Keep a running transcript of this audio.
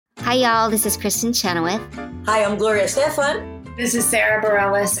Hi, y'all. This is Kristen Chenoweth. Hi, I'm Gloria Stefan. This is Sarah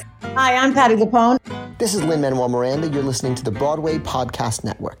Bareilles. Hi, I'm Patty Lapone. This is Lin-Manuel Miranda. You're listening to the Broadway Podcast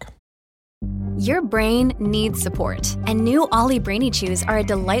Network. Your brain needs support, and new Ollie Brainy Chews are a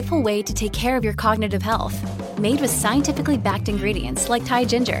delightful way to take care of your cognitive health. Made with scientifically backed ingredients like Thai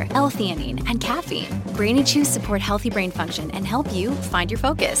ginger, L-theanine, and caffeine, Brainy Chews support healthy brain function and help you find your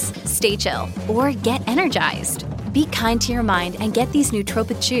focus, stay chill, or get energized. Be kind to your mind and get these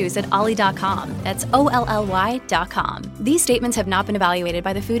nootropic chews at ollie.com. That's OLLY.com. These statements have not been evaluated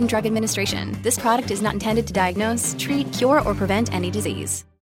by the Food and Drug Administration. This product is not intended to diagnose, treat, cure, or prevent any disease.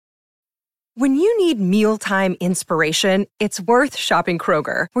 When you need mealtime inspiration, it's worth shopping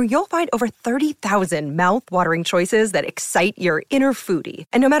Kroger, where you'll find over 30,000 mouth-watering choices that excite your inner foodie.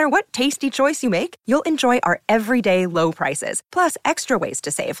 And no matter what tasty choice you make, you'll enjoy our everyday low prices, plus extra ways to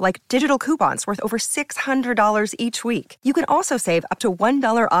save, like digital coupons worth over $600 each week. You can also save up to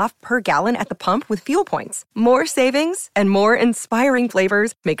 $1 off per gallon at the pump with fuel points. More savings and more inspiring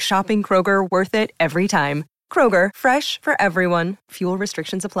flavors make shopping Kroger worth it every time. Kroger, fresh for everyone. Fuel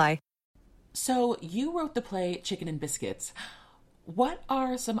restrictions apply. So you wrote the play Chicken and Biscuits. What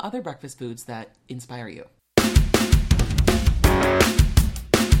are some other breakfast foods that inspire you?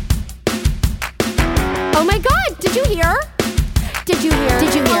 Oh my God! Did you hear? Did you hear?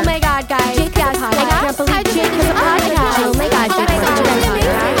 Did you hear? Oh my God, guys! Jake has a podcast. I can't believe Jake has a podcast. Oh my God! Oh my God! Did you guys hear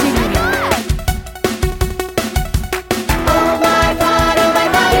that?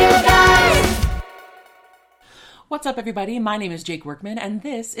 What's up, everybody? My name is Jake Workman, and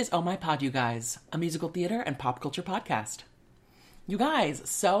this is Oh My Pod, You Guys, a musical theater and pop culture podcast. You guys,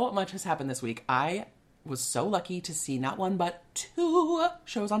 so much has happened this week. I was so lucky to see not one, but 2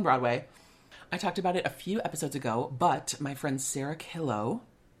 shows on Broadway. I talked about it a few episodes ago, but my friend Sarah Killow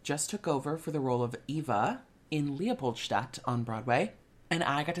just took over for the role of Eva in Leopoldstadt on Broadway, and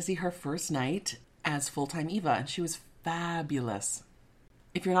I got to see her first night as full-time Eva, and she was fabulous.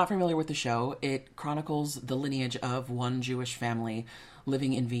 If you're not familiar with the show, it chronicles the lineage of one Jewish family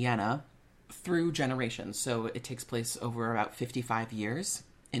living in Vienna through generations. So it takes place over about 55 years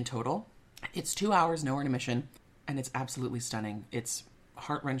in total. It's 2 hours, no intermission, and it's absolutely stunning. It's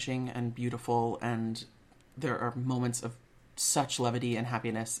heart-wrenching and beautiful, and there are moments of such levity and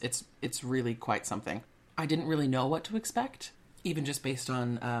happiness. It's really quite something. I didn't really know what to expect, even just based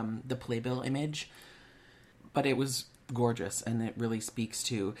on the playbill image, but it was gorgeous, and it really speaks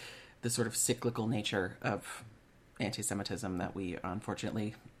to the sort of cyclical nature of anti-Semitism that we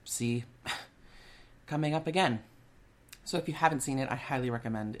unfortunately see coming up again. So if you haven't seen it, I highly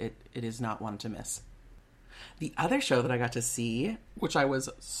recommend it. It is not one to miss. The other show that I got to see, which I was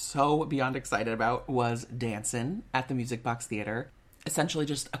so beyond excited about, was Dancin' at the Music Box Theater. Essentially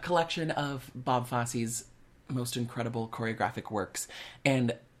just a collection of Bob Fosse's most incredible choreographic works.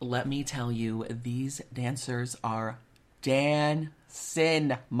 And let me tell you, these dancers are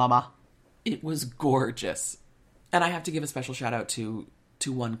dancing, mama. It was gorgeous. And I have to give a special shout out to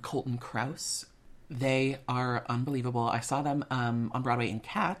one Colton Krause. They are unbelievable. I saw them on Broadway in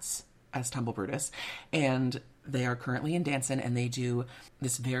Cats as Tumble Brutus, and they are currently in Dancin', and they do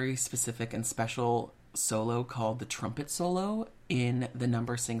this very specific and special solo called the trumpet solo in the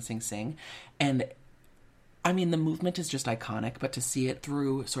number Sing, Sing, Sing. And I mean, the movement is just iconic, but to see it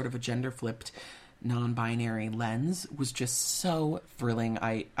through sort of a gender-flipped, non-binary lens was just so thrilling.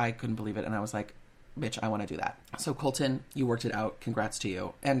 I couldn't believe it, and I was like, bitch, I want to do that. So Colton, you worked it out. Congrats to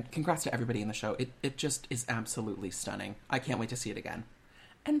you. And congrats to everybody in the show. It just is absolutely stunning. I can't wait to see it again.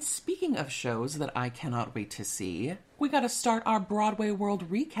 And speaking of shows that I cannot wait to see, we got to start our Broadway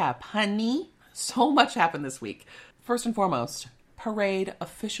World recap, honey. So much happened this week. First and foremost, Parade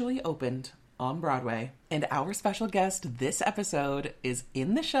officially opened on Broadway, and our special guest this episode is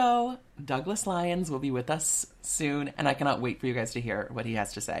in the show. Douglas Lyons will be with us soon, and I cannot wait for you guys to hear what he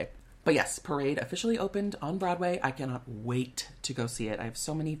has to say. But yes, Parade officially opened on Broadway. I cannot wait to go see it. I have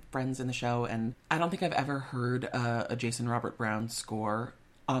so many friends in the show, and I don't think I've ever heard a Jason Robert Brown score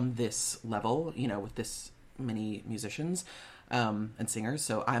on this level, you know, with this many musicians and singers.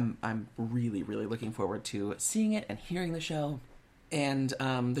 So I'm really, really looking forward to seeing it and hearing the show. And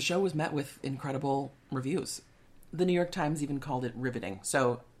the show was met with incredible reviews. The New York Times even called it riveting.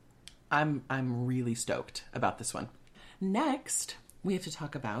 So I'm really stoked about this one. Next, we have to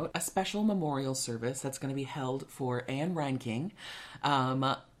talk about a special memorial service that's going to be held for Anne Reinking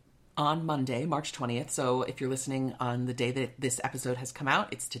on Monday, March 20th. So if you're listening on the day that this episode has come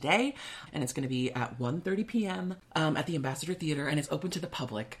out, it's today, and it's going to be at 1:30 p.m. At the Ambassador Theater, and it's open to the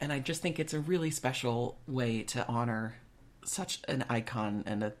public. And I just think it's a really special way to honor such an icon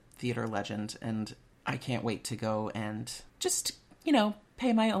and a theater legend, and I can't wait to go and just, you know,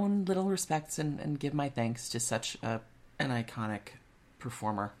 pay my own little respects and give my thanks to such an iconic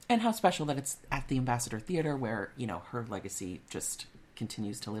performer. And how special that it's at the Ambassador Theater where, you know, her legacy just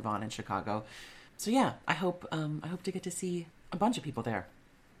continues to live on in Chicago. So yeah, I hope to get to see a bunch of people there.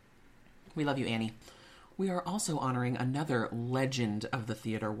 We love you, Annie. We are also honoring another legend of the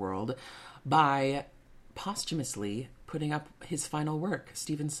theater world by posthumously putting up his final work.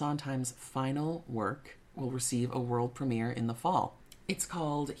 Stephen Sondheim's final work will receive a world premiere in the fall. It's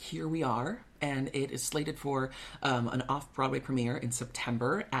called Here We Are, and it is slated for an off-Broadway premiere in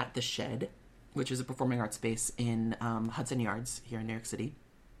September at The Shed, which is a performing arts space in Hudson Yards here in New York City.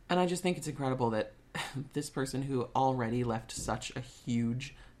 And I just think it's incredible that this person who already left such a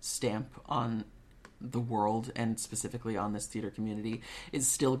huge stamp on the world and specifically on this theater community is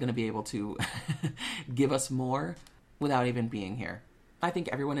still going to be able to give us more without even being here. I think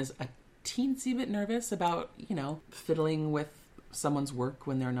everyone is a teensy bit nervous about, you know, fiddling with someone's work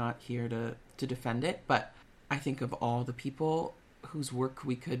when they're not here to defend it. But I think of all the people whose work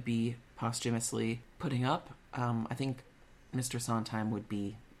we could be posthumously putting up, I think Mr. Sondheim would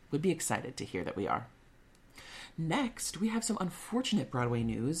be excited to hear that we are. Next, we have some unfortunate Broadway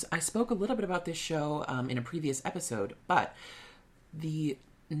news. I spoke a little bit about this show in a previous episode, but the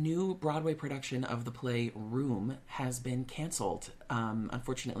new Broadway production of the play Room has been canceled.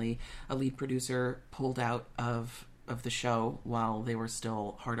 Unfortunately, a lead producer pulled out of the show while they were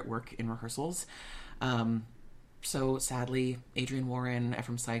still hard at work in rehearsals. So sadly, Adrienne Warren,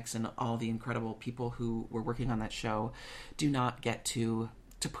 Ephraim Sykes, and all the incredible people who were working on that show do not get to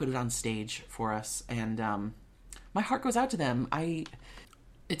put it on stage for us. And my heart goes out to them.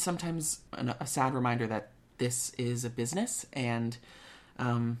 It's sometimes a sad reminder that this is a business, and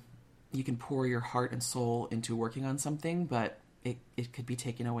you can pour your heart and soul into working on something, but it could be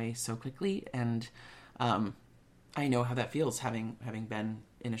taken away so quickly. And I know how that feels, having been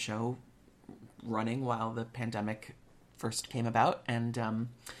in a show running while the pandemic first came about, and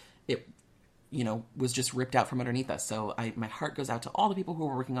it, you know, was just ripped out from underneath us. So my heart goes out to all the people who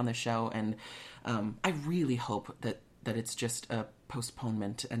were working on this show, and I really hope that it's just a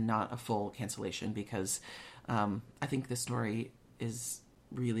postponement and not a full cancellation, because I think the story is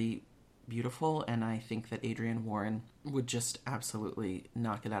really beautiful, and I think that Adrienne Warren would just absolutely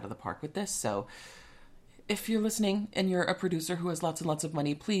knock it out of the park with this. So if you're listening and you're a producer who has lots and lots of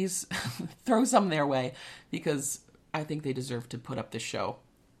money, please throw some their way, because I think they deserve to put up this show.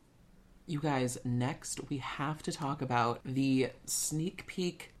 You guys, next we have to talk about the sneak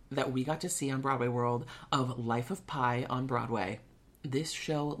peek that we got to see on Broadway World of Life of Pi on Broadway. This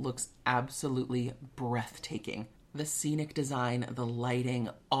show looks absolutely breathtaking. The scenic design, the lighting,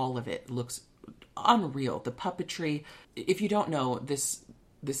 all of it looks unreal. The puppetry. If you don't know, this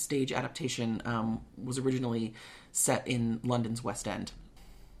stage adaptation was originally set in London's West End.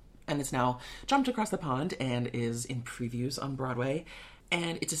 And it's now jumped across the pond and is in previews on Broadway.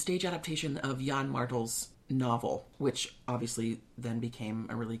 And it's a stage adaptation of Jan Martel's novel, which obviously then became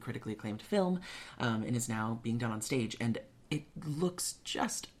a really critically acclaimed film, and is now being done on stage. And it looks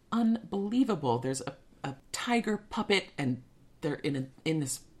just unbelievable. There's a tiger puppet, and they're in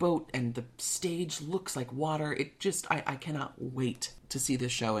this boat, and the stage looks like water. It just, I cannot wait to see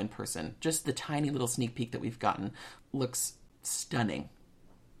this show in person. Just the tiny little sneak peek that we've gotten looks stunning.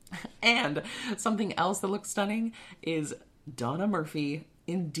 And something else that looks stunning is Donna Murphy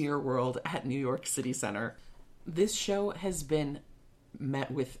in Deer World at New York City Center. This show has been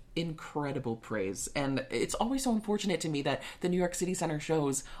met with incredible praise, and it's always so unfortunate to me that the New York City Center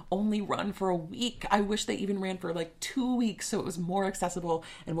shows only run for a week. I wish they even ran for like 2 weeks so it was more accessible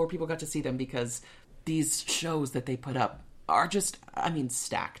and more people got to see them, because these shows that they put up are just, I mean,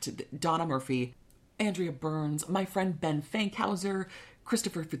 stacked. Donna Murphy, Andrea Burns, my friend Ben Fankhauser,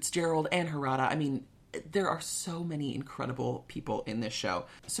 Christopher Fitzgerald, Anne Harada. I mean, there are so many incredible people in this show.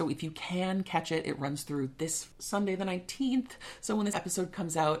 So if you can catch it, it runs through this Sunday the 19th. So when this episode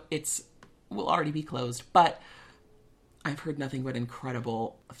comes out, will already be closed. But I've heard nothing but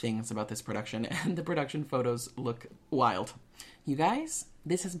incredible things about this production, and the production photos look wild. You guys,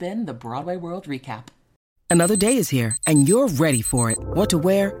 this has been the Broadway World Recap. Another day is here, and you're ready for it. What to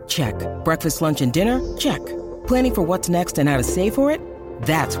wear? Check. Breakfast, lunch, and dinner? Check. Planning for what's next and how to save for it?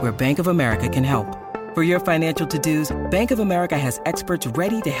 That's where Bank of America can help. For your financial to-dos, Bank of America has experts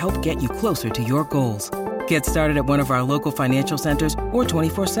ready to help get you closer to your goals. Get started at one of our local financial centers or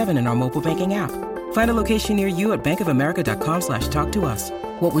 24/7 in our mobile banking app. Find a location near you at bankofamerica.com/talktous.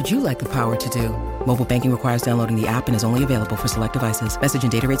 What would you like the power to do? Mobile banking requires downloading the app and is only available for select devices. Message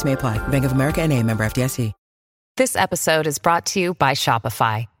and data rates may apply. Bank of America N.A., member FDIC. This episode is brought to you by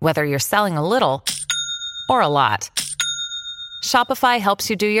Shopify. Whether you're selling a little or a lot, Shopify helps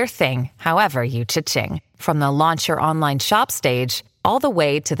you do your thing, however you cha-ching. From the launch your online shop stage, all the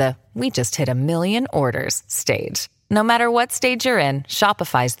way to the we just hit 1 million orders stage. No matter what stage you're in,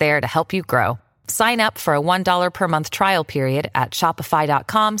 Shopify's there to help you grow. Sign up for a $1 per month trial period at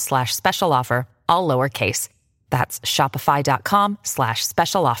shopify.com/special offer, all lowercase. That's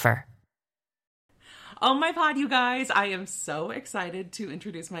shopify.com/special offer. Oh my pod, you guys. I am so excited to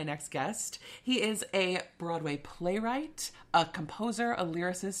introduce my next guest. He is a Broadway playwright, a composer, a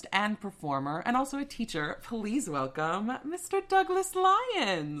lyricist, and performer, and also a teacher. Please welcome Mr. Douglas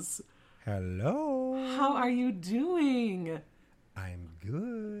Lyons. Hello. How are you doing? I'm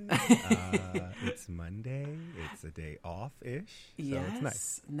good. It's Monday. It's a day off-ish. So Yes. it's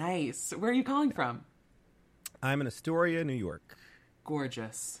nice. Nice. Where are you calling from? I'm in Astoria, New York.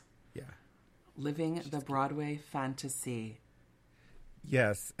 Gorgeous. Yeah. Living the Broadway fantasy.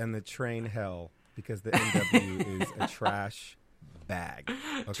 Yes, and the train hell, because the NW is a trash bag.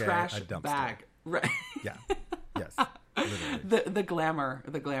 Okay? Trash a dumpster. bag. Right. Yeah. Yes. Literally. The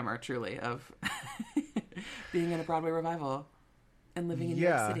glamour, truly, of being in a Broadway revival and living in New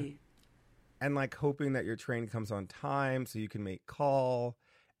York City. And like hoping that your train comes on time so you can make call.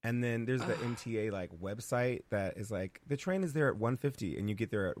 And then there's the MTA like website that is like, the train is there at 1:50 and you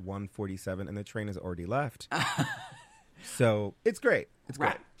get there at 1:47 and the train has already left. So it's great. It's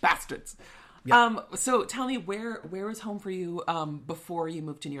great. Bastards. Yeah. So tell me, where was home for you before you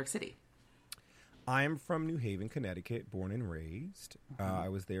moved to New York City? I'm from New Haven, Connecticut, born and raised. I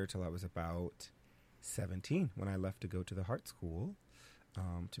was there till I was about 17 when I left to go to the Hart School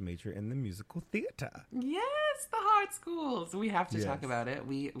to major in the musical theater. Yes, the Hart Schools. We have to talk about it.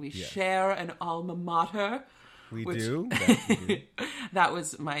 We Yes. share an alma mater. We which- do. That we do. That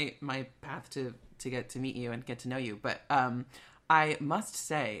was my path to get to meet you and get to know you. But I must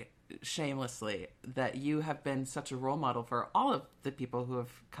say, shamelessly, that you have been such a role model for all of the people who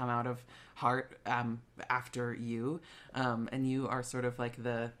have come out of Hart after you. And you are sort of like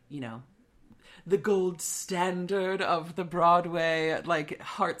the gold standard of the Broadway, like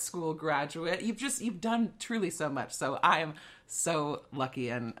Hart School graduate. You've done truly so much. So I am so lucky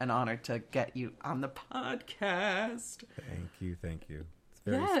and honored to get you on the podcast. Thank you. It's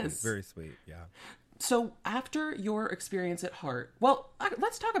very Yes. sweet. Very sweet. Yeah. So after your experience at Hart, well,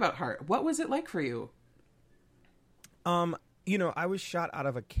 let's talk about Hart. What was it like for you? I was shot out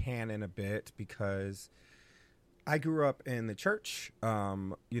of a cannon a bit because I grew up in the church.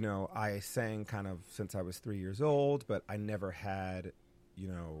 I sang kind of since I was 3 years old, but I never had,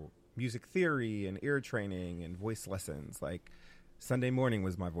 music theory and ear training and voice lessons. Like Sunday morning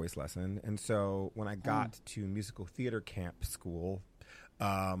was my voice lesson. And so when I got to musical theater camp school,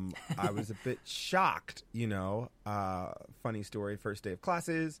 I was a bit shocked, funny story, first day of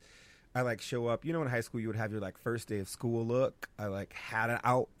classes. I show up, in high school you would have your first day of school look. I had an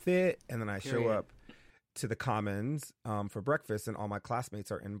outfit and then I show up to the Commons for breakfast and all my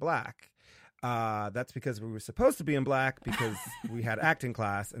classmates are in black. That's because we were supposed to be in black because we had acting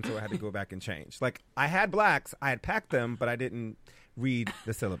class, and so I had to go back and change. I had blacks, I had packed them, but I didn't read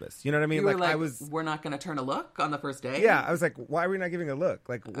the syllabus. You know what I mean? You were we're not going to turn a look on the first day? Yeah, I was like, why are we not giving a look?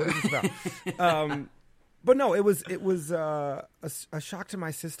 What is this about? But no, it was a shock to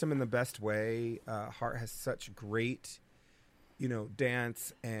my system in the best way. Hart has such great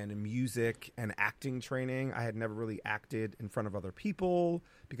dance and music and acting training. I had never really acted in front of other people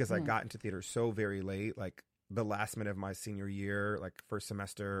because I got into theater so very late, the last minute of my senior year, first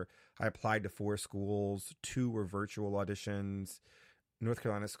semester. I applied to 4 schools, 2 were virtual auditions, North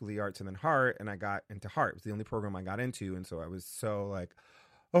Carolina School of the Arts and then Hart, and I got into Hart. It was the only program I got into, and so I was so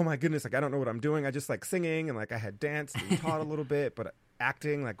oh my goodness, I don't know what I'm doing. I just singing and I had danced and taught a little bit, but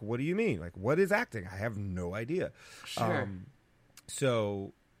acting, what do you mean? What is acting? I have no idea. Sure.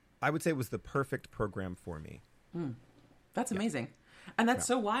 So I would say it was the perfect program for me. That's amazing. And that's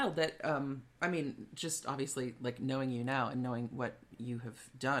so wild that, just obviously knowing you now and knowing what you have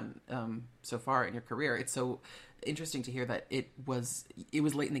done so far in your career, it's so interesting to hear that it was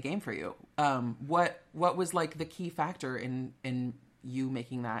late in the game for you. What was the key factor in you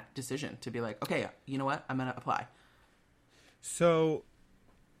making that decision to be okay, you know what, I'm going to apply? So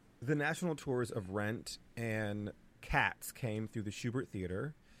the national tours of Rent and Cats came through the Schubert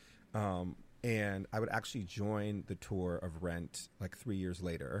Theater, and I would actually join the tour of Rent 3 years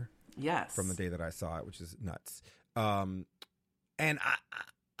later. Yes. From the day that I saw it, which is nuts. And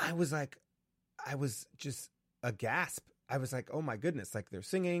I was I was just aghast. I was oh my goodness, they're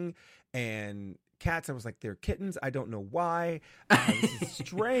singing, and Cats, I was they're kittens. I don't know why. This is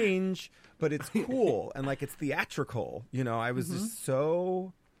strange, but it's cool and it's theatrical. I was just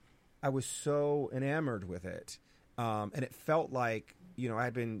I was so enamored with it. And it felt like, I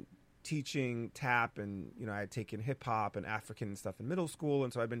had been teaching tap and, I had taken hip hop and African stuff in middle school.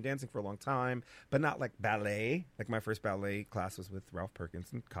 And so I'd been dancing for a long time, but not like ballet. Like my first ballet class was with Ralph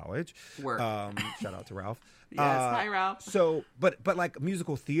Perkins in college. Shout out to Ralph. Yes. Hi, Ralph. So, but like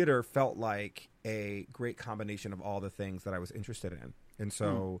musical theater felt like a great combination of all the things that I was interested in. And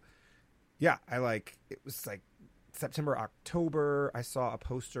so, it was like September, October, I saw a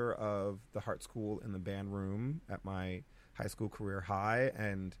poster of the Hart School in the band room at my high school career high,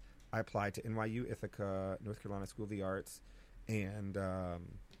 and I applied to NYU Ithaca, North Carolina School of the Arts, and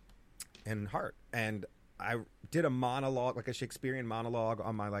Hart. And I did a monologue, like a Shakespearean monologue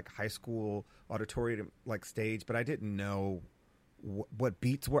on my like high school auditorium like stage, but I didn't know what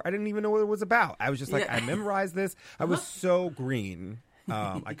beats were. I didn't even know what it was about. I was just like, I memorized this. I was so green.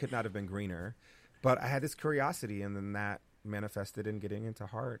 I could not have been greener. But I had this curiosity, and then that manifested in getting into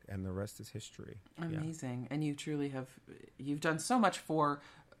Hart, and the rest is history. Amazing. And you truly you've done so much for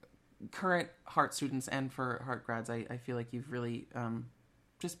current Hart students and for Hart grads. I feel like you've really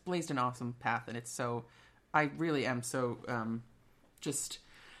just blazed an awesome path, and I really am so just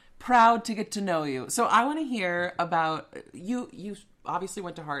proud to get to know you. So I want to hear about you. You obviously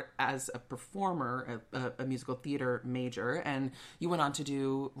went to Hart as a performer, a musical theater major, and you went on to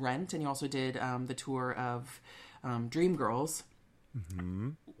do Rent, and you also did the tour of Dreamgirls. Mm-hmm.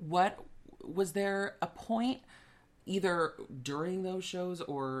 What was there a point either during those shows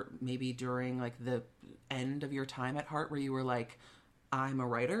or maybe during like the end of your time at Hart where you were like, I'm a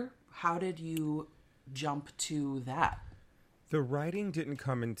writer? How did you jump to that? The writing didn't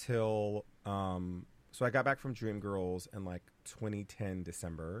come until so I got back from Dreamgirls in like 2010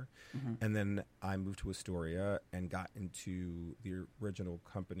 December, and then I moved to Astoria and got into the original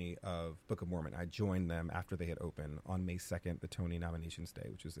company of Book of Mormon. I joined them after they had opened on May 2nd, the Tony nominations day,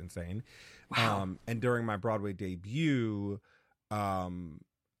 which was insane. Wow. And during my Broadway debut,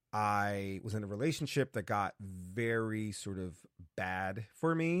 I was in a relationship that got very sort of bad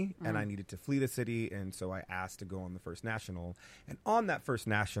for me, and I needed to flee the city, and so I asked to go on the first national. And on that first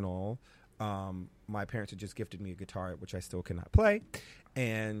national, my parents had just gifted me a guitar, which I still cannot play,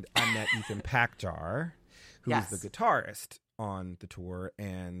 and I met Ethan Packjar, who is the guitarist on the tour,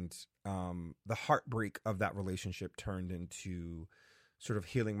 and the heartbreak of that relationship turned into sort of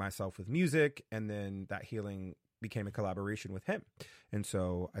healing myself with music, and then that healing became a collaboration with him. And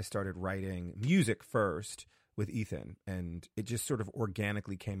so I started writing music first with Ethan, and it just sort of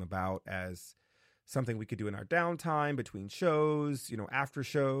organically came about as something we could do in our downtime between shows, after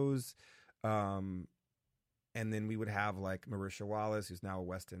shows. And then we would have like Marisha Wallace, who's now a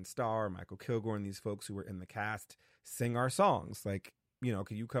West End star, Michael Kilgore, and these folks who were in the cast sing our songs. Like,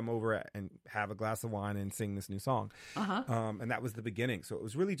 could you come over and have a glass of wine and sing this new song? And that was the beginning. So it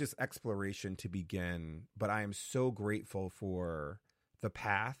was really just exploration to begin. But I am so grateful for the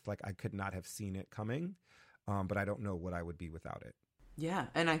path. Like I could not have seen it coming, but I don't know what I would be without it. Yeah.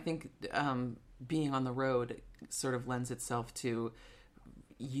 And I think being on the road sort of lends itself to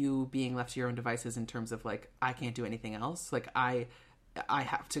you being left to your own devices in terms of like, I can't do anything else. Like I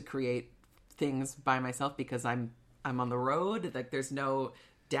have to create things by myself because I'm on the road. Like there's no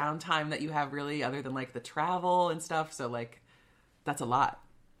downtime that you have really other than like the travel and stuff. So like that's a lot.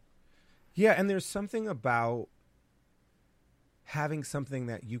 Yeah. And there's something about having something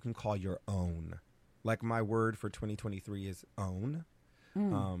that you can call your own. Like my word for 2023 is own.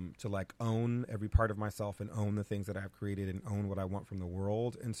 To like own every part of myself and own the things that I've created and own what I want from the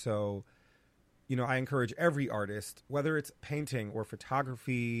world. And so, I encourage every artist, whether it's painting or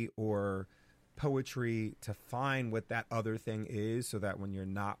photography or poetry, to find what that other thing is so that when you're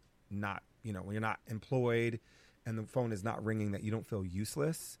not when you're not employed and the phone is not ringing, that you don't feel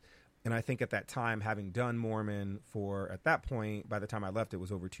useless. And I think at that time, having done Mormon at that point, by the time I left, it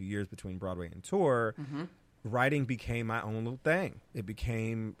was over 2 years between Broadway and tour. Writing became my own little thing. It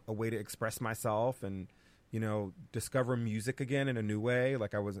became a way to express myself and, discover music again in a new way.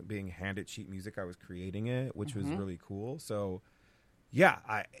 Like I wasn't being handed sheet music. I was creating it, which was really cool. So yeah,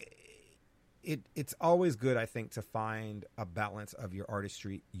 it's always good, I think, to find a balance of your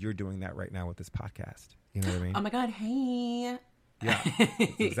artistry. You're doing that right now with this podcast. You know what I mean? Oh my God. Hey. Yeah.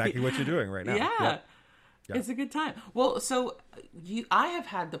 That's exactly what you're doing right now. Yeah. Yep. Yeah. It's a good time. Well, so I have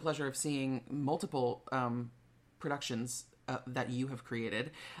had the pleasure of seeing multiple productions that you have created.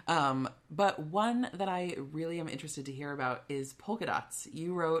 But one that I really am interested to hear about is Polka Dots.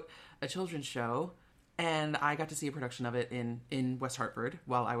 You wrote a children's show, and I got to see a production of it in West Hartford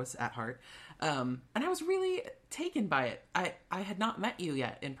while I was at Hart. And I was really taken by it. I had not met you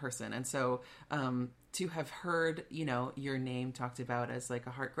yet in person. And so to have heard, you know, your name talked about as like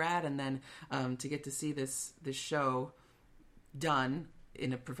a Hart grad, and then to get to see this show done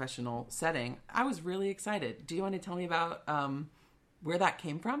in a professional setting, I was really excited. Do you want to tell me about where that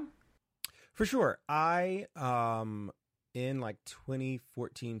came from? For sure. I, in like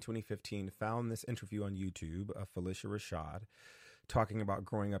 2014, 2015, found this interview on YouTube of Felicia Rashad talking about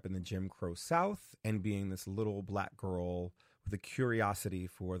growing up in the Jim Crow South and being this little black girl with a curiosity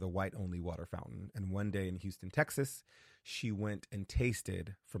for the white-only water fountain. And one day in Houston, Texas, she went and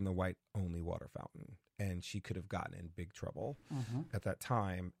tasted from the white-only water fountain. And she could have gotten in big trouble at that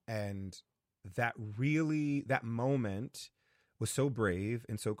time. And that moment was so brave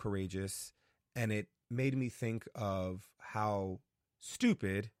and so courageous. And it made me think of how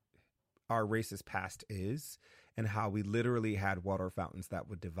stupid our racist past is and how we literally had water fountains that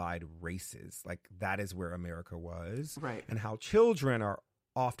would divide races. Like, that is where America was. Right. And how children are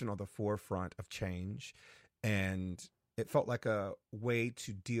often on the forefront of change. And it felt like a way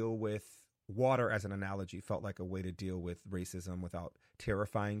to deal with water, as an analogy, felt like a way to deal with racism without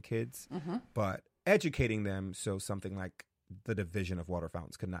terrifying kids, but educating them so something like the division of water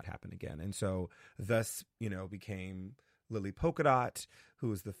fountains could not happen again. And so thus, you know, became Lily Polka Dot, who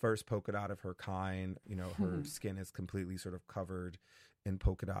was the first polka dot of her kind. You know, her skin is completely sort of covered in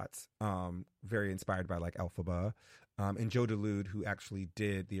polka dots, very inspired by like Elphaba. And Joe Dulude, who actually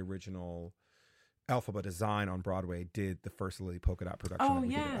did the original Elphaba design on Broadway, did the first Lily Polka Dot production that we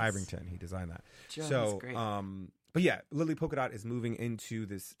did at Iverington. He designed that. Joe, great. But yeah, Lily Polka Dot is moving into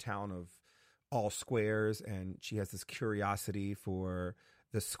this town of all squares, and she has this curiosity for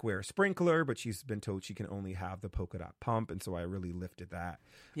the square sprinkler, but she's been told she can only have the polka dot pump, and so I really lifted that.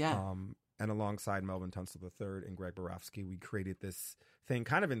 Yeah. And alongside Melvin Tunstall III and Greg Borofsky, we created this thing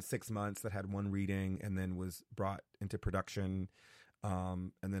kind of in 6 months that had one reading and then was brought into production.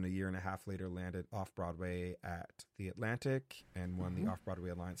 And then a year and a half later landed off-Broadway at the Atlantic and won the Off-Broadway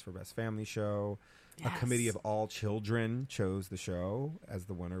Alliance for Best Family Show. Yes. A committee of all children chose the show as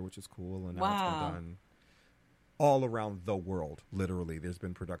the winner, which is cool. And now it's been done all around the world, literally. There's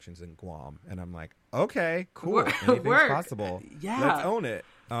been productions in Guam. And I'm like, okay, cool. Anything's possible. Yeah. Let's own it.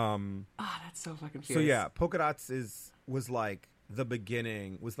 That's so fucking fierce. So yeah, Polka Dots was like the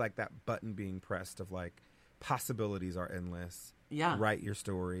beginning, was like that button being pressed of like, possibilities are endless. Yeah. Write your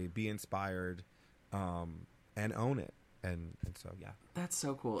story, be inspired, and own it. And so, yeah. That's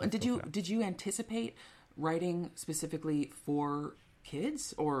so cool. And did you anticipate writing specifically for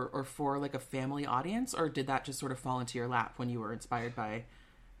kids or for like a family audience, or did that just sort of fall into your lap when you were inspired by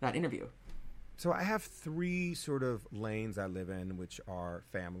that interview? So I have 3 sort of lanes I live in, which are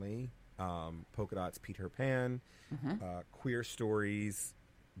family, Polka Dots, Peter Pan, queer stories,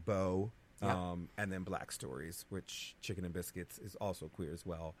 Bo, and then Black stories, which Chicken and Biscuits is also queer as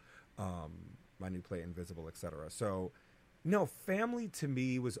well. My new play, Invisible, etc. So, no, family to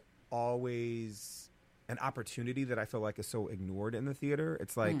me was always an opportunity that I feel like is so ignored in the theater.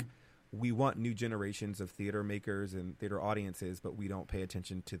 It's like we want new generations of theater makers and theater audiences, but we don't pay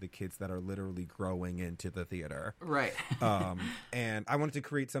attention to the kids that are literally growing into the theater. Right. And I wanted to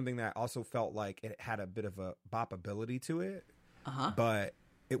create something that also felt like it had a bit of a bopability to it, but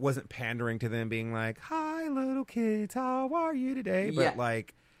it wasn't pandering to them being like, hi, little kids, how are you today? But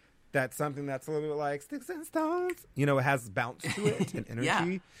like, that's something that's a little bit like Sticks and Stones. You know, it has bounce to it and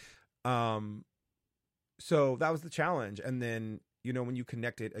energy. So that was the challenge. And then, you know, when you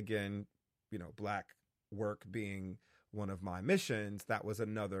connect it again, you know, Black work being one of my missions, that was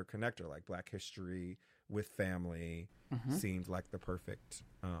another connector. Like Black history with family seemed like the perfect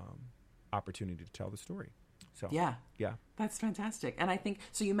opportunity to tell the story. So yeah, that's fantastic. And I think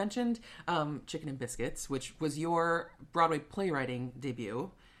so. You mentioned Chicken and Biscuits, which was your Broadway playwriting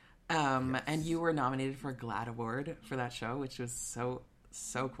debut, and you were nominated for a GLAAD Award for that show, which was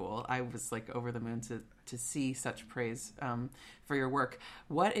so cool. I was like over the moon to see such praise for your work.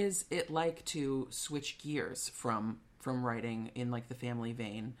 What is it like to switch gears from writing in like the family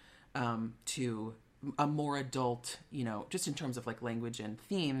vein to a more adult, you know, just in terms of like language and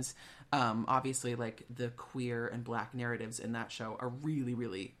themes? Obviously, like the queer and Black narratives in that show are really,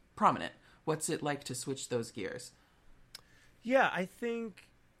 really prominent. What's it like to switch those gears? Yeah, I think,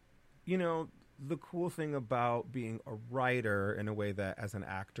 you know, the cool thing about being a writer in a way that as an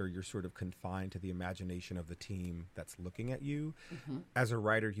actor, you're sort of confined to the imagination of the team that's looking at you. As a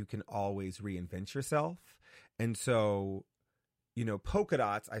writer, you can always reinvent yourself. And so, you know, Polka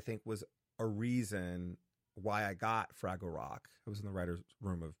Dots, I think, was a reason why I got Fraggle Rock. I was in the writer's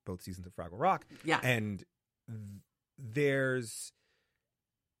room of both seasons of Fraggle Rock. Yeah. And there's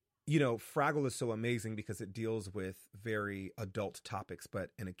Fraggle is so amazing because it deals with very adult topics, but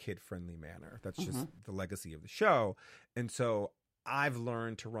in a kid-friendly manner. That's just the legacy of the show. And so I've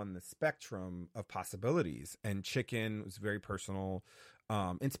learned to run the spectrum of possibilities. And Chicken was very personal,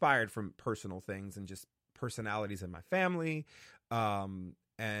 inspired from personal things and just personalities in my family.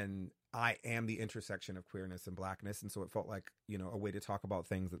 And I am the intersection of queerness and blackness. And so it felt like, a way to talk about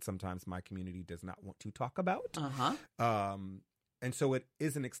things that sometimes my community does not want to talk about. And so it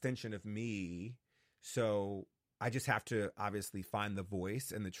is an extension of me. So I just have to obviously find the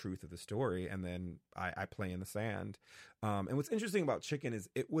voice and the truth of the story. And then I play in the sand. And what's interesting about Chicken is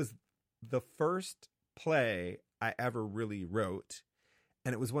it was the first play I ever really wrote.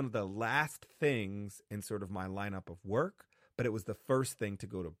 And it was one of the last things in sort of my lineup of work. But it was the first thing to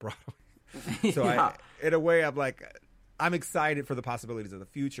go to Broadway. So in a way, I'm excited for the possibilities of the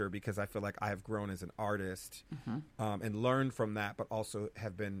future because I feel like I have grown as an artist and learned from that, but also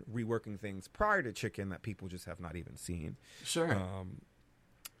have been reworking things prior to Chicken that people just have not even seen. Sure.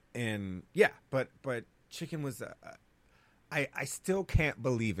 But Chicken was, I still can't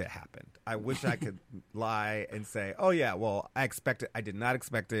believe it happened. I wish I could lie and say, oh yeah, well, I expect it. I did not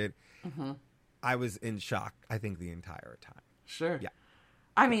expect it. I was in shock, I think, the entire time. Sure. Yeah.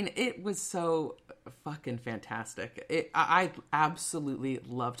 I mean, it was so fucking fantastic. I absolutely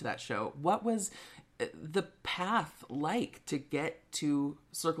loved that show. What was the path like to get to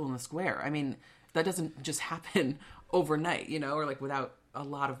Circle in the Square? I mean, that doesn't just happen overnight, or like without a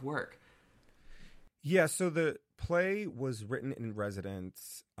lot of work. Yeah, so the play was written in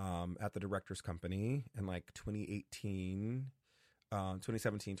residence at the Directors Company in like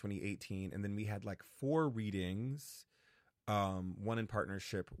 2017, 2018. And then we had like 4 readings. One in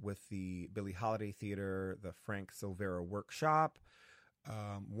partnership with the Billie Holiday Theater, the Frank Silvera Workshop,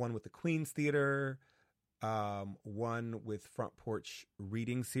 one with the Queen's Theater, one with Front Porch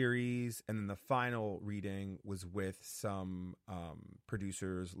Reading Series, and then the final reading was with some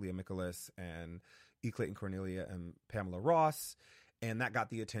producers, Leah Mikolas and E. Clayton Cornelia and Pamela Ross. And that got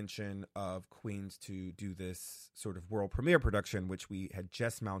the attention of Queens to do this sort of world premiere production, which we had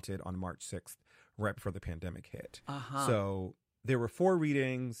just mounted on March 6th, right before the pandemic hit. So there were 4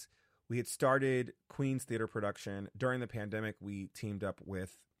 readings. We had started Queens Theater production. During the pandemic, we teamed up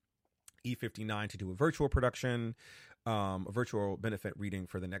with E59 to do a virtual production, a virtual benefit reading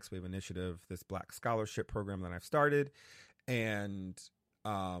for the Next Wave Initiative, this Black scholarship program that I've started. And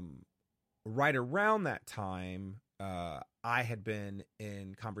right around that time, I had been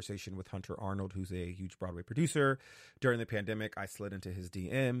in conversation with Hunter Arnold, who's a huge Broadway producer. During the pandemic, I slid into his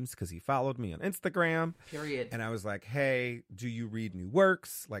DMs because he followed me on Instagram. Period. And I was like, hey, do you read new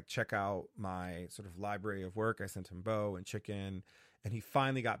works? Like, check out my sort of library of work. I sent him Beau and Chicken. And he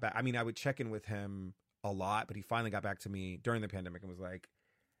finally got back. I mean, I would check in with him a lot, but he finally got back to me during the pandemic and was like,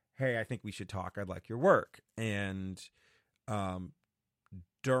 hey, I think we should talk. I'd like your work. And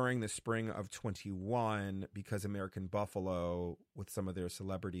during the spring of 21, because American Buffalo, with some of their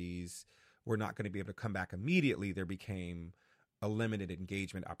celebrities, were not going to be able to come back immediately, there became a limited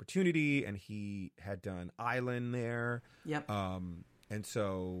engagement opportunity, and he had done Island there. Yep. And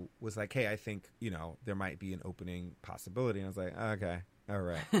so was like, hey, I think, there might be an opening possibility. And I was like, okay, all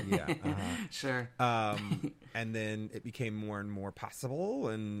right, yeah. Sure. And then it became more and more possible.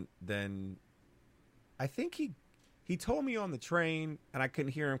 And then I think he told me on the train, and I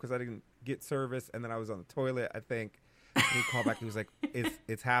couldn't hear him because I didn't get service. And then I was on the toilet, I think. And he called back. He was like,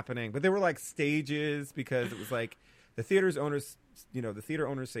 it's happening. But there were like stages because it was like the theater's owners, the theater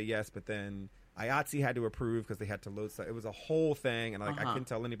owners say yes, but then IATSE had to approve because they had to load stuff. It was a whole thing, and I couldn't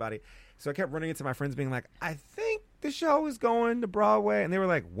tell anybody. So I kept running into my friends being like, I think the show is going to Broadway. And they were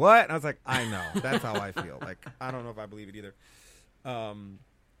like, what? And I was like, I know. That's how I feel. Like, I don't know if I believe it either.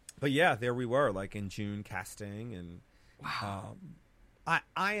 But yeah, there we were, like in June casting. And wow. I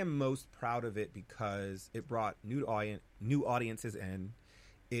am most proud of it because it brought new audiences in.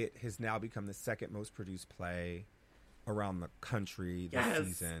 It has now become the second most produced play around the country this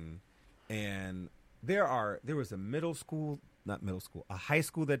season. And there was a a high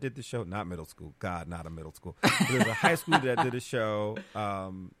school that did the show, not middle school. God, not a middle school. There's a high school that did a show,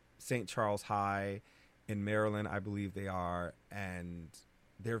 St. Charles High in Maryland, I believe they are. And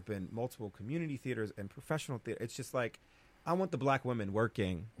there have been multiple community theaters and professional theater. It's just like, I want the Black women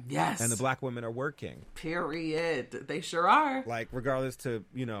working. Yes. And the Black women are working. Period. They sure are. Like, regardless to,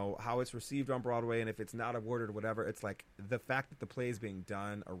 how it's received on Broadway and if it's not awarded or whatever, it's like the fact that the play is being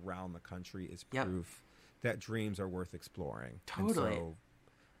done around the country is proof that dreams are worth exploring. Totally.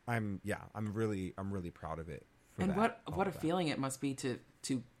 And so I'm really proud of it for and that. what a feeling it must be to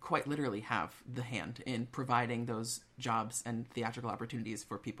quite literally have the hand in providing those jobs and theatrical opportunities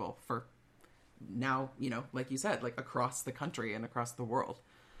for people for now, like you said, like across the country and across the world.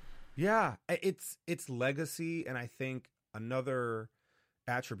 Yeah, it's legacy. And I think another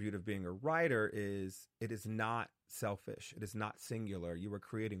attribute of being a writer is it is not selfish. It is not singular. You are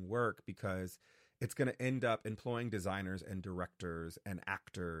creating work because it's going to end up employing designers and directors and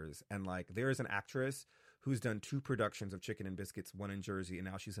actors. And like, there is an actress who's done 2 productions of Chicken and Biscuits, one in Jersey, and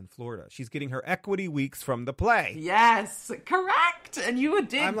now she's in Florida. She's getting her equity weeks from the play. Yes, correct. And you would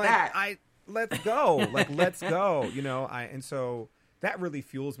dig that. Let's go. Like, let's go. And so that really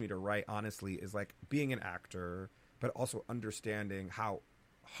fuels me to write, honestly, is like being an actor, but also understanding how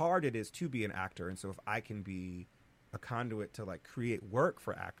hard it is to be an actor. And so if I can be a conduit to like create work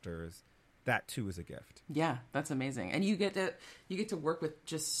for actors, that too is a gift. Yeah, that's amazing. And you get to work with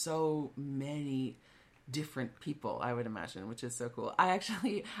just so many different people, I would imagine, which is so cool. I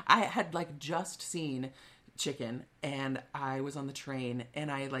had like just seen Chicken, and I was on the train, and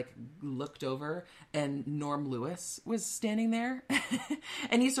I like looked over, and Norm Lewis was standing there,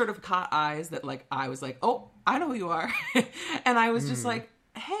 and he sort of caught eyes that like I was like, oh, I know who you are, and I was just like,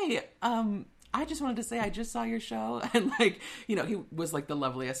 hey, I just wanted to say I just saw your show, and like, he was like the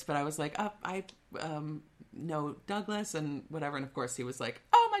loveliest, but I was like, I know Douglas and whatever, and of course he was like,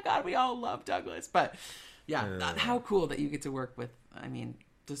 oh my God, we all love Douglas, but yeah, how cool that you get to work with, I mean,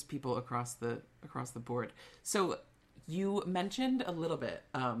 just people across the board. So you mentioned a little bit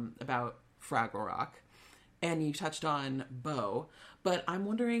about Fraggle Rock, and you touched on Bo, but I'm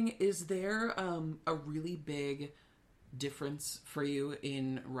wondering, is there a really big difference for you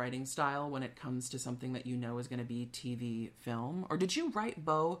in writing style when it comes to something that is going to be TV film? Or did you write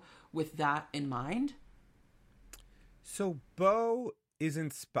Bo with that in mind? So Bo is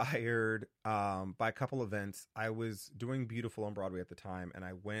inspired by a couple events. I was doing Beautiful on Broadway at the time, and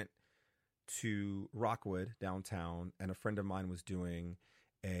I went to Rockwood downtown, and a friend of mine was doing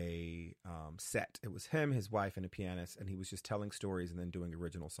a set. It was him, his wife, and a pianist, and he was just telling stories and then doing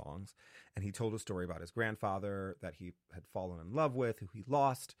original songs. And he told a story about his grandfather that he had fallen in love with, who he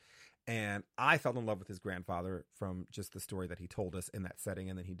lost. And I fell in love with his grandfather from just the story that he told us in that setting.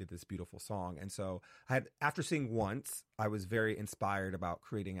 And then he did this beautiful song. And so after seeing Once, I was very inspired about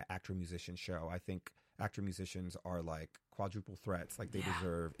creating an actor-musician show. I think actor-musicians are like quadruple threats. Like, they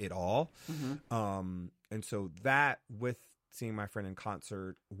deserve it all. Mm-hmm. And so that, with seeing my friend in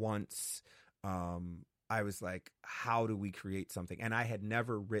concert Once, I was like, how do we create something? And I had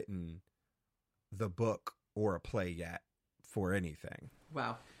never written the book or a play yet for anything.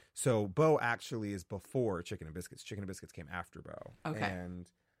 Wow. So Bo actually is before Chicken and Biscuits. Chicken and Biscuits came after Bo. Okay. And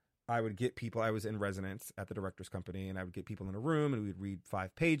I would get people, I was in residence at the director's company, and I would get people in a room, and we'd read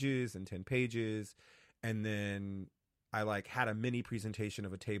 5 pages and 10 pages. And then I like had a mini presentation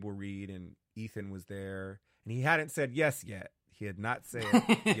of a table read, and Ethan was there, and he hadn't said yes yet. He had not said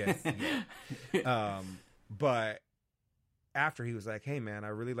yes yet. But after, he was like, hey man, I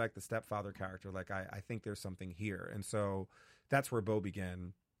really like the stepfather character. Like, I think there's something here. And so that's where Bo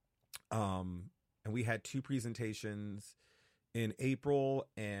began. And we had 2 presentations in April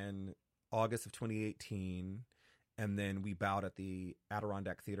and August of 2018. And then we bowed at the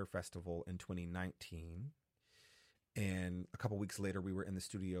Adirondack Theater Festival in 2019. And a couple weeks later, we were in the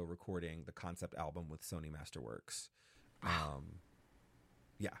studio recording the concept album with Sony Masterworks.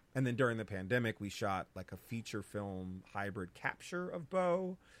 Yeah. And then during the pandemic, we shot like a feature film hybrid capture of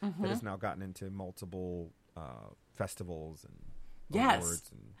Bo that has now gotten into multiple festivals and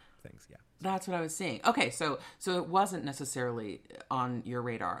awards and things. Yeah. That's what I was seeing. Okay, so it wasn't necessarily on your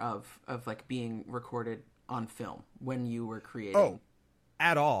radar of like being recorded on film when you were creating. Oh,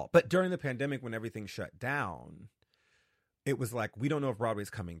 at all. But during the pandemic, when everything shut down, it was like, we don't know if Broadway's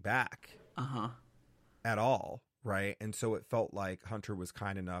coming back at all. Right. And so it felt like Hunter was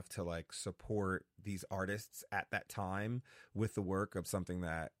kind enough to like support these artists at that time with the work of something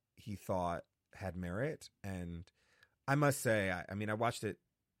that he thought had merit. And I must say, I mean, I watched it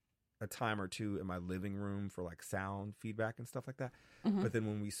a time or two in my living room for like sound feedback and stuff like that. But then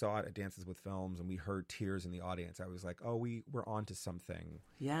when we saw it at Dances with Films and we heard tears in the audience, I was like, oh, we're on to something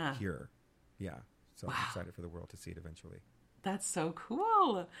here. Yeah. So I'm excited for the world to see it eventually. That's so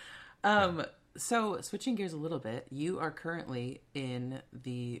cool. So switching gears a little bit, you are currently in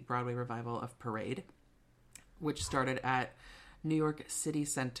the Broadway revival of Parade, which started at New York City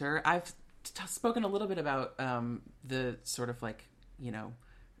Center. I've spoken a little bit about the sort of like,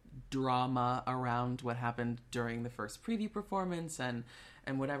 drama around what happened during the first preview performance and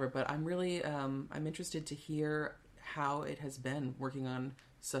whatever, but I'm really I'm interested to hear how it has been working on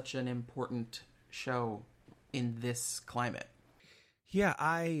such an important show in this climate? Yeah,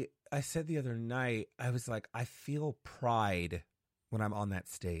 I said the other night, I was like, I feel pride when I'm on that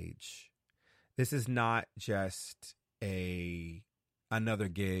stage. This is not just another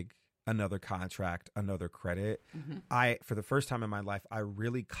gig, another contract, another credit. For the first time in my life, I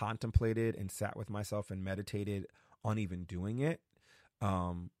really contemplated and sat with myself and meditated on even doing it,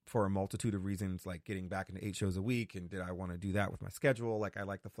 for a multitude of reasons, like getting back into 8 shows a week. And did I want to do that with my schedule? Like, I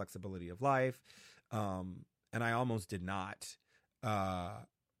like the flexibility of life. And I almost did not.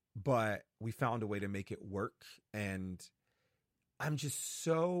 But we found a way to make it work. And I'm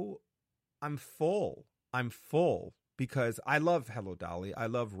full. I'm full because I love Hello Dolly. I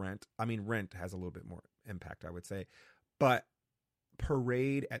love Rent. I mean, Rent has a little bit more impact, I would say. But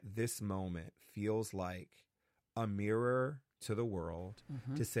Parade at this moment feels like a mirror to the world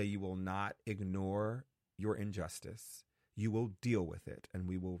to say you will not ignore your injustice. You will deal with it. And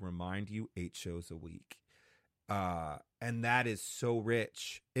we will remind you 8 shows a week. And that is so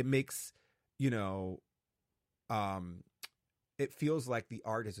rich. It makes, it feels like the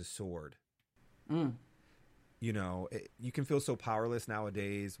art is a sword. You can feel so powerless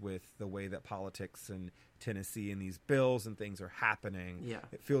nowadays with the way that politics in Tennessee and these bills and things are happening. Yeah.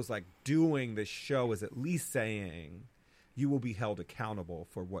 It feels like doing this show is at least saying you will be held accountable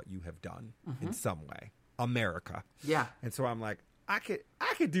for what you have done in some way. America. Yeah. And so I'm like, I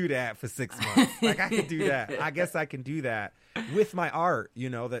could do that for 6 months. Like, I could do that. I guess I can do that with my art,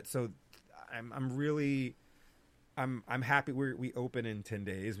 I'm happy we open in 10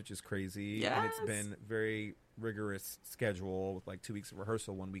 days, which is crazy. Yes. And it's been very rigorous schedule with like 2 weeks of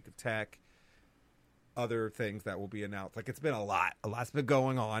rehearsal, 1 week of tech, other things that will be announced. Like, it's been a lot's been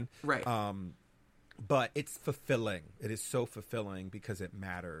going on. Right. But it's fulfilling. It is so fulfilling because it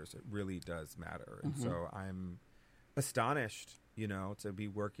matters. It really does matter. And so I'm astonished, to be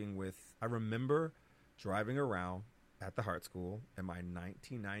working with, I remember driving around at the Hart School in my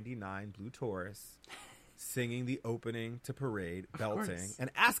 1999 Blue Taurus, singing the opening to Parade, belting, and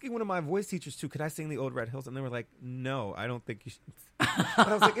asking one of my voice teachers too, could I sing the Old Red Hills? And they were like, no, I don't think you should. But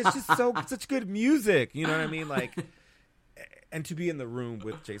I was like, it's just such good music. You know what I mean? Like, and to be in the room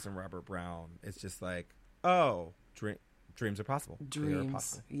with Jason Robert Brown, it's just like, oh, dreams are possible. Dreams. Are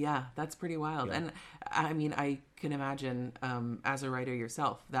possible. Yeah, that's pretty wild. Yeah. And I mean, I can imagine, as a writer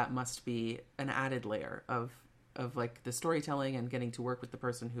yourself, that must be an added layer of like the storytelling and getting to work with the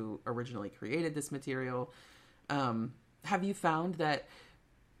person who originally created this material. Have you found that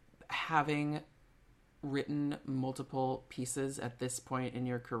having written multiple pieces at this point in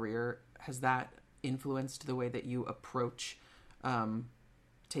your career, has that influenced the way that you approach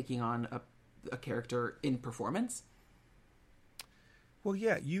taking on a character in performance? Well,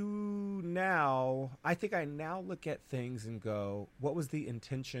 yeah, I think I now look at things and go, what was the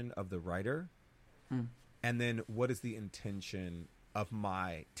intention of the writer? And then what is the intention of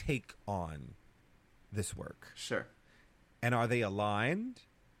my take on this work? Sure. And are they aligned?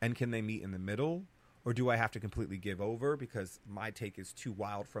 And can they meet in the middle? Or do I have to completely give over because my take is too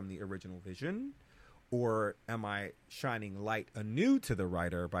wild from the original vision? Or am I shining light anew to the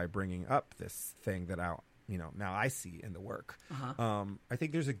writer by bringing up this thing that now I see in the work? I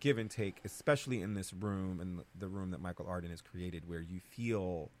think there's a give and take, especially in this room and the room that Michael Arden has created, where you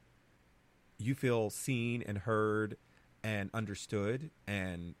feel seen and heard and understood.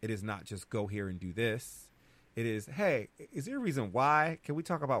 And it is not just go here and do this. It is, hey, is there a reason why? Can we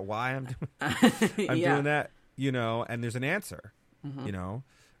talk about why I'm doing that? And there's an answer,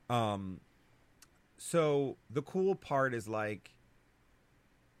 So the cool part is like,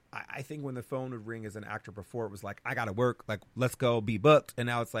 I think when the phone would ring as an actor before, it was like, I got to work, like, let's go be booked. And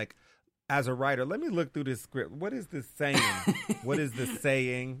now it's like, as a writer, let me look through this script. What is this saying? What is this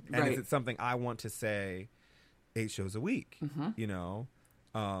saying? And is it something I want to say 8 shows a week?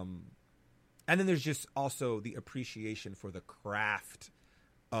 And then there's just also the appreciation for the craft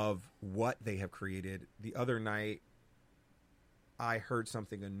of what they have created. The other night, I heard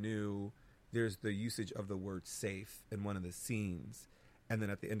something anew. There's the usage of the word safe in one of the scenes. And then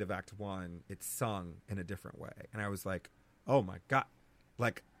at the end of Act 1, it's sung in a different way. And I was like, oh my God.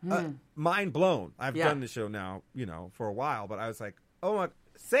 Like, mind blown. I've done the show now, for a while. But I was like, oh my,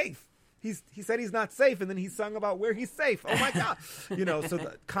 safe. He said he's not safe, and then he sung about where he's safe. Oh my God.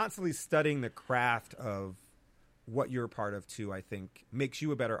 So constantly studying the craft of what you're a part of too, I think makes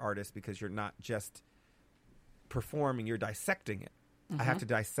you a better artist, because you're not just performing, you're dissecting it. I have to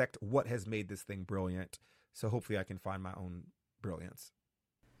dissect what has made this thing brilliant. So hopefully I can find my own brilliance.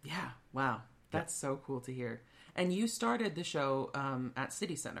 Yeah. Wow. That's so cool to hear. And you started the show at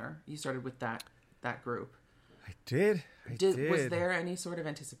City Center. You started with that group. I did. Was there any sort of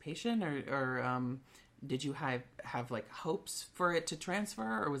anticipation or did you have like hopes for it to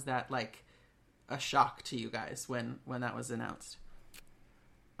transfer, or was that like a shock to you guys when that was announced?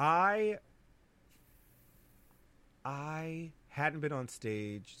 I hadn't been on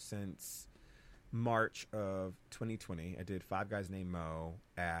stage since March of 2020. I did Five Guys Named Mo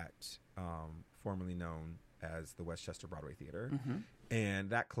at formerly known as the Westchester Broadway Theater. Mm-hmm. And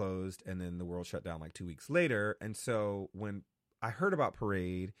that closed, and then the world shut down like 2 weeks later. And so when I heard about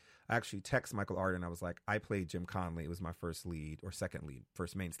Parade, I actually texted Michael Arden. I was like, I played Jim Conley. It was my first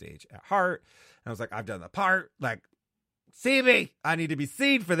main stage at Heart. And I was like, I've done the part. Like, see me. I need to be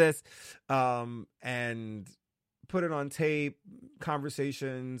seen for this. And put it on tape,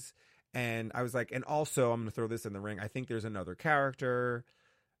 conversations. And I was like, and also I'm going to throw this in the ring. I think there's another character,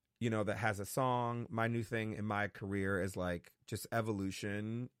 that has a song. My new thing in my career is like just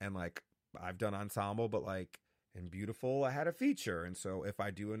evolution. And like, I've done ensemble, but like in Beautiful, I had a feature. And so if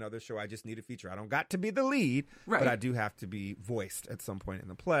I do another show, I just need a feature. I don't got to be the lead, but I do have to be voiced at some point in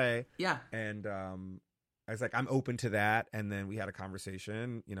the play. Yeah. And I was like, I'm open to that. And then we had a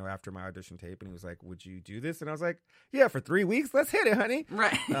conversation, after my audition tape, and he was like, would you do this? And I was like, yeah, for 3 weeks, let's hit it, honey.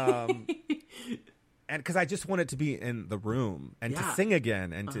 Right. And because I just wanted to be in the room and to sing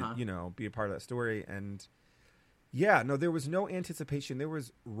again and to, be a part of that story. And yeah, no, there was no anticipation. There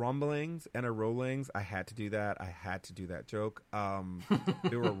was rumblings and a rollings. I had to do that. I had to do that joke.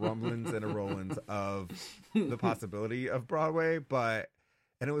 There were rumblings and a rollings of the possibility of Broadway,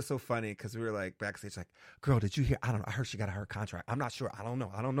 and it was so funny because we were like backstage, like, girl, did you hear? I don't know. I heard she got her contract. I'm not sure. I don't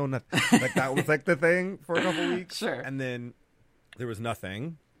know. I don't know nothing. Like that was like the thing for a couple weeks. Sure. And then there was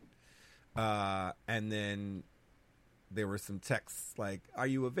nothing. And then there were some texts like, are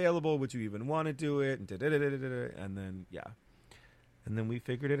you available? Would you even want to do it? And then, yeah. And then we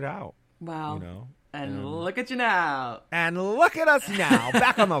figured it out. Wow. And look at you now. And look at us now.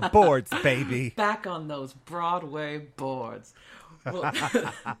 Back on the boards, baby. Back on those Broadway boards. Well,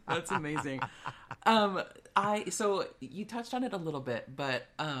 that's amazing. So you touched on it a little bit, but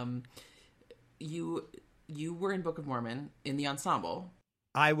you were in Book of Mormon in the ensemble.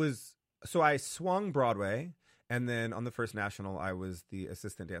 I swung Broadway, and then on the first national, I was the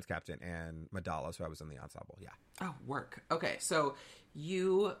assistant dance captain and Madala, so I was in the ensemble. Yeah. Oh, work. Okay, so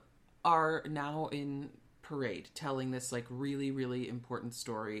you are now in Parade, telling this like really, really important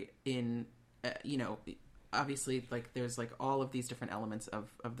story in, obviously, like, there's, like, all of these different elements of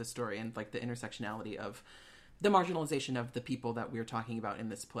the story and, like, the intersectionality of the marginalization of the people that we're talking about in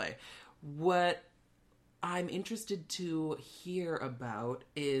this play. What I'm interested to hear about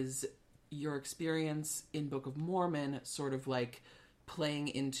is your experience in Book of Mormon sort of, like, playing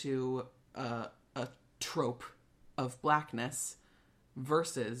into a trope of Blackness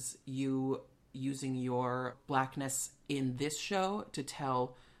versus you using your Blackness in this show to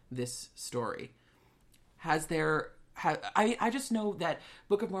tell this story. I just know that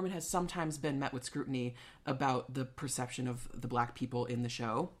Book of Mormon has sometimes been met with scrutiny about the perception of the Black people in the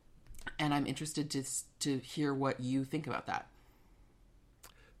show, and I'm interested to hear what you think about that.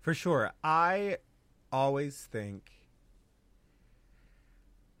 For sure. I always think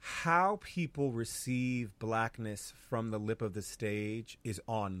how people receive Blackness from the lip of the stage is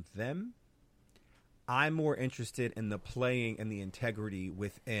on them. I'm more interested in the playing and the integrity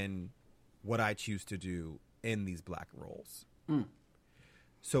within what I choose to do in these Black roles.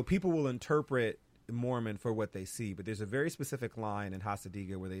 So people will interpret Mormon for what they see, but there's a very specific line in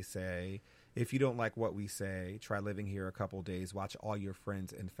Hasadiga where they say, if you don't like what we say, try living here a couple days, watch all your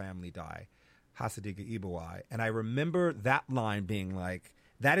friends and family die. Hasadiga Ibawai. And I remember that line being like,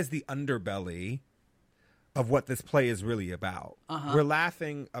 that is the underbelly of what this play is really about. We're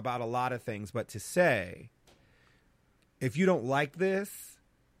laughing about a lot of things, but to say, if you don't like this,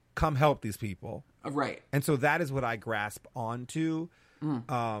 come help these people. Right. And so that is what I grasp onto.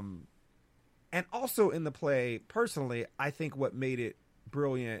 And also in the play, personally, I think what made it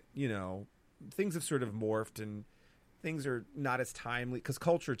brilliant, things have sort of morphed and things are not as timely because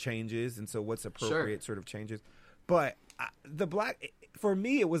culture changes. And so what's appropriate sort of changes. But for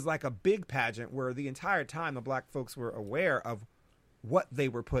me, it was like a big pageant where the entire time the Black folks were aware of what they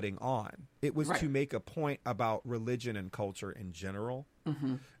were putting on. It was to make a point about religion and culture in general.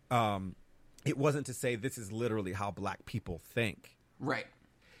 It wasn't to say this is literally how Black people think. Right.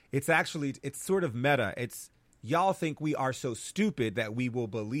 It's sort of meta. It's y'all think we are so stupid that we will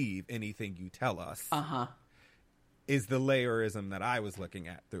believe anything you tell us. Is the layerism that I was looking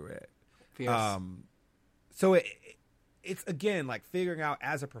at through it. Fierce. So it's again like figuring out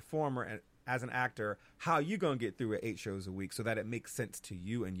as a performer and as an actor how you gonna get through it 8 shows a week so that it makes sense to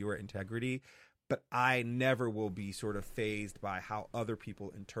you and your integrity. but I never will be sort of fazed by how other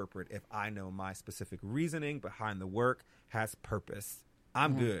people interpret if I know my specific reasoning behind the work has purpose.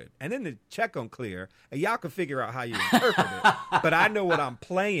 I'm good. And then the check on clear, and y'all can figure out how you interpret it. But I know what I'm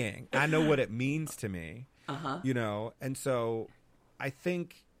playing. I know what it means to me. You know? And so I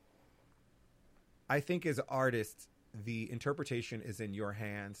think as artists, the interpretation is in your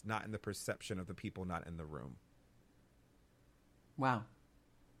hands, not in the perception of the people not in the room. Wow.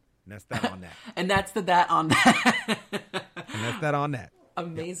 And that's that on that. And that's that on that. And that's that on that.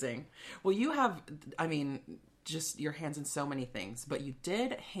 Amazing. Yep. Well, you have, I mean, just your hands in so many things, but you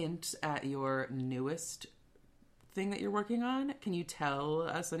did hint at your newest thing that you're working on. Can you tell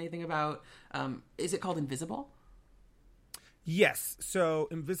us anything about, is it called Invisible? Yes. So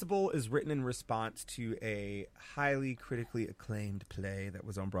Invisible is written in response to a highly critically acclaimed play that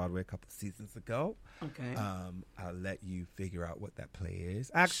was on Broadway a couple of seasons ago. Okay. I'll let you figure out what that play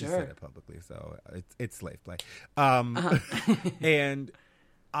is. I actually said it publicly, so it's slave play. And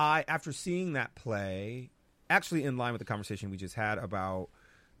I, after seeing that play, actually in line with the conversation we just had about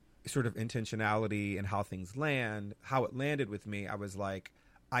sort of intentionality and how things land, how it landed with me, I was like,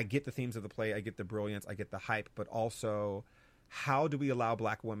 I get the themes of the play, I get the brilliance, I get the hype, but also how do we allow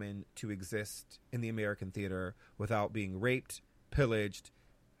Black women to exist in the American theater without being raped, pillaged,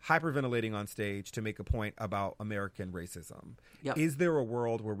 hyperventilating on stage to make a point about American racism? Yep. Is there a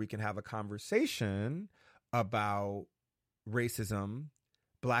world where we can have a conversation about racism,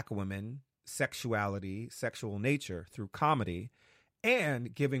 Black women, sexuality, sexual nature through comedy,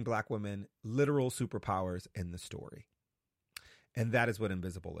 and giving Black women literal superpowers in the story? And that is what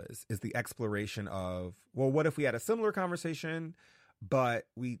Invisible is the exploration of, well, what if we had a similar conversation, but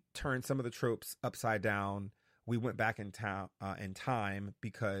we turned some of the tropes upside down? We went back in time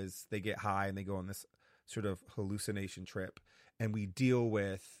because they get high and they go on this sort of hallucination trip, and we deal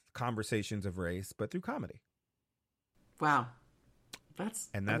with conversations of race, but through comedy. Wow. That's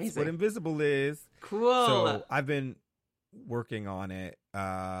amazing. What Invisible is. Cool. So I've been working on it.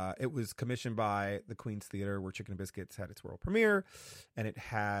 It was commissioned by the Queen's Theater, where Chicken and Biscuits had its world premiere, and it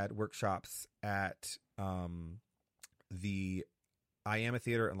had workshops at the I Am a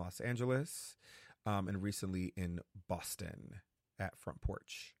Theater in Los Angeles, and recently in Boston at Front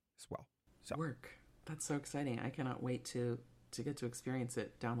Porch as well. So work. That's so exciting. I cannot wait to get to experience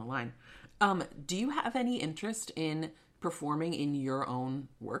it down the line. Do you have any interest in performing in your own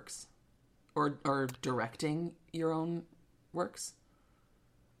works, or directing your own works?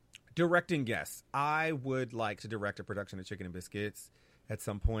 Directing, yes. I would like to direct a production of Chicken and Biscuits at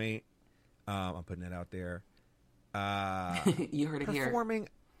some point. I'm putting it out there. You heard it here. Performing.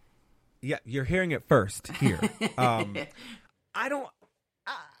 Yeah, you're hearing it first here.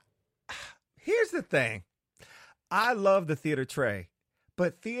 Here's the thing. I love the theater tray,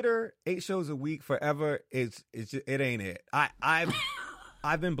 but theater 8 shows a week forever is just, it ain't it.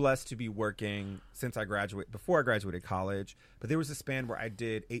 I've been blessed to be working since before I graduated college, but there was a span where I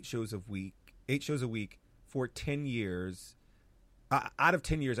did 8 shows a week for 10 years. Out of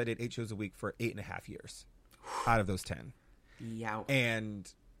 10 years, I did 8 shows a week for 8.5 years out of those 10. Yeah.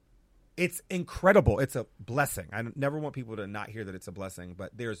 And it's incredible. It's a blessing. I never want people to not hear that it's a blessing,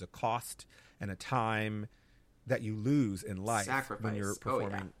 but there's a cost and a time that you lose in life when you're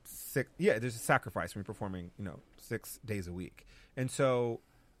performing there's a sacrifice when you're performing 6 days a week. And so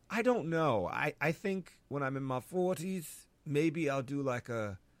I don't know, I think when I'm in my 40s, maybe I'll do like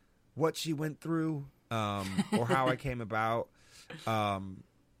a what she went through, or how I came about,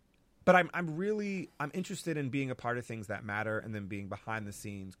 but I'm interested in being a part of things that matter, and then being behind the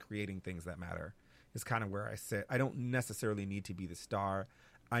scenes creating things that matter is kind of where I sit. I don't necessarily need to be the star.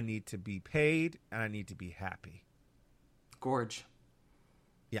 I need to be paid, and I need to be happy. Gorge.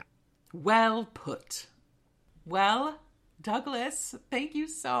 Yeah. Well put. Well, Douglas, thank you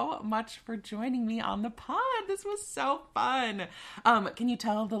so much for joining me on the pod. This was so fun. Can you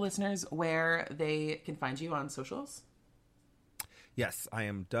tell the listeners where they can find you on socials? Yes, I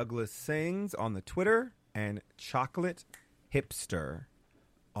am Douglas Sings on the Twitter and Chocolate Hipster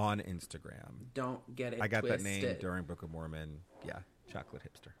on Instagram. Don't get it I got twisted. That name during Book of Mormon. Yeah, Chocolate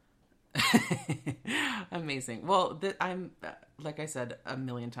Hipster. Amazing. Well, I'm, like I said a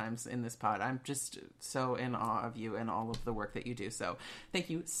million times in this pod, I'm just so in awe of you and all of the work that you do. So thank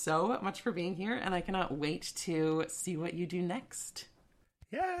you so much for being here, and I cannot wait to see what you do next.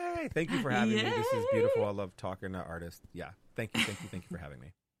 Yay! Thank you for having me. This is beautiful. I love talking to artists. Yeah. Thank you for having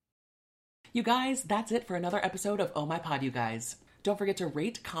me. You guys, that's it for another episode of Oh My Pod, you guys. Don't forget to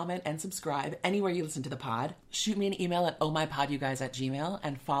rate, comment, and subscribe anywhere you listen to the pod. Shoot me an email at ohmypodyouguys@gmail.com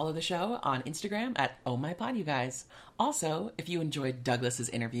and follow the show on Instagram at ohmypodyouguys. Also, if you enjoyed Douglas's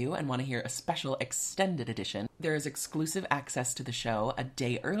interview and want to hear a special extended edition, there is exclusive access to the show a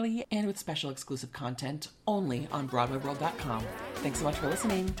day early and with special exclusive content only on BroadwayWorld.com. Thanks so much for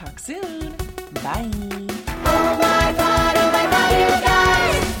listening. Talk soon. Bye. Oh my pod, you guys!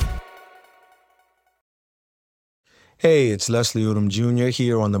 Hey, it's Leslie Odom Jr.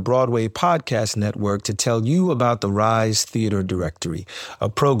 here on the Broadway Podcast Network to tell you about the Rise Theater Directory, a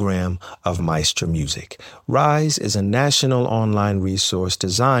program of Maestra Music. Rise is a national online resource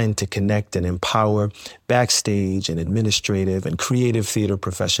designed to connect and empower backstage and administrative and creative theater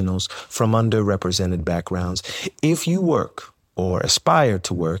professionals from underrepresented backgrounds. If you work or aspire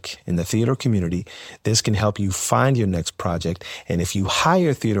to work in the theater community, this can help you find your next project. And if you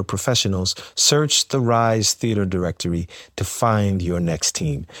hire theater professionals, search the Rise Theater Directory to find your next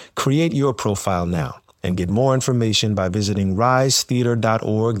team. Create your profile now and get more information by visiting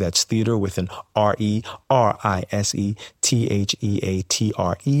risetheater.org. That's theater with an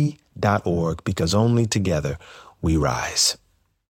RERISETHEATRE.org, because only together we rise.